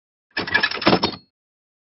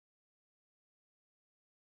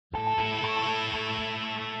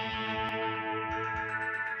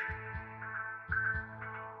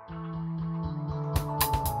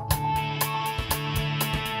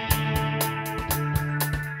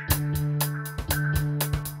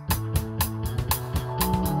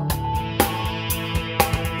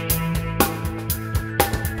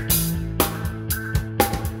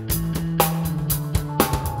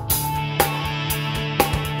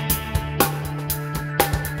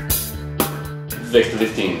Vector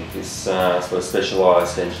Lifting is sort of a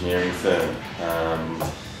specialised engineering firm.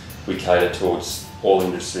 We cater towards all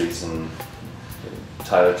industries and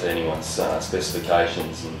tailor to anyone's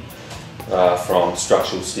specifications, and from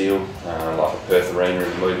structural steel, like a Perth Arena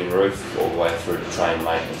and moving roof, all the way through to train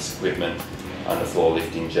maintenance equipment, underfloor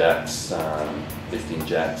lifting jacks,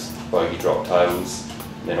 bogey drop tables.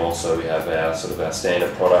 And then also we have our our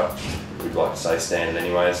standard product. We'd like to say standard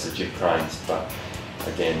anyway, it's the jib cranes, but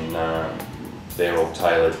again they're all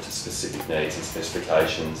tailored to specific needs and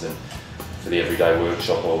specifications, and for the everyday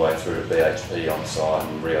workshop all the way through to BHP on site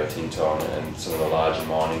and Rio Tinto and some of the larger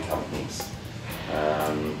mining companies.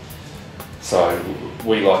 So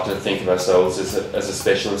we like to think of ourselves as a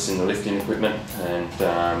specialist in the lifting equipment,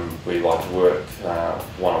 and we like to work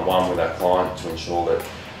one-on-one with our client to ensure that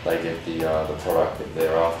they get the product that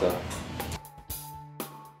they're after.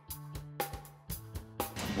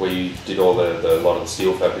 We did a lot of the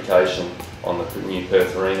steel fabrication on the new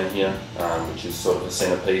Perth Arena here, which is sort of a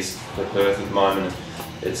centrepiece for Perth at the moment.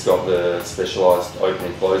 It's got the specialised open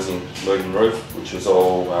and closing moving roof, which was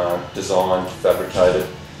all designed, fabricated,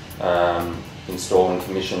 installed and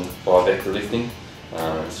commissioned by Vector Lifting.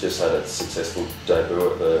 It's just had its successful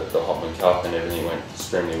debut at the Hopman Cup, and everything went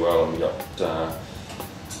extremely well, and we got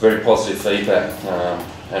very positive feedback.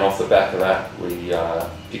 And off the back of that, we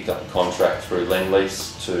picked up a contract through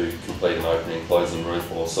Lend-Lease to complete an opening and closing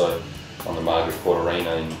roof also on the Margaret Court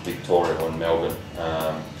Arena in Victoria or in Melbourne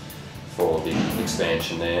for the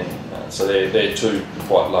expansion there. So they're two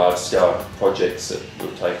quite large scale projects that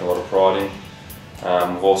we've taken a lot of pride in.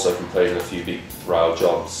 We've also completed a few big rail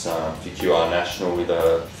jobs for QR National with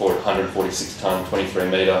a 146 tonne, 23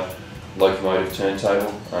 metre locomotive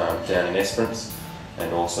turntable down in Esperance,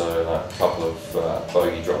 and also a couple of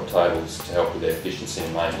bogey drop tables to help with their efficiency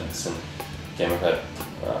and maintenance. And again, we've had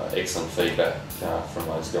excellent feedback from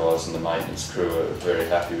those guys, and the maintenance crew are very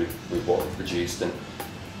happy with what we've produced, and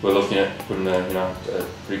we're looking at putting a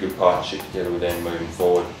pretty good partnership together with them moving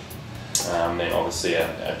forward. Then obviously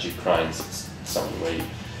our jib cranes, it's something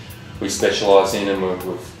we specialise in, and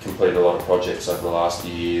we've completed a lot of projects over the last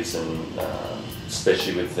few years, and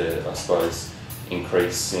especially with the, I suppose,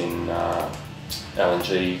 increase in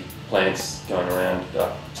LNG plants going around,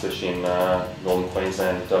 especially in northern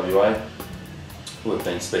Queensland and WA. We've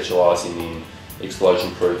been specialising in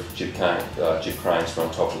explosion-proof jib cranes from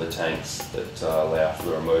on top of the tanks that allow for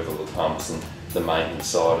the removal of the pumps and the maintenance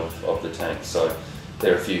side of the tanks. So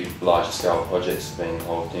there are a few larger scale projects that have been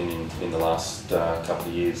involved in the last couple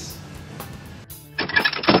of years.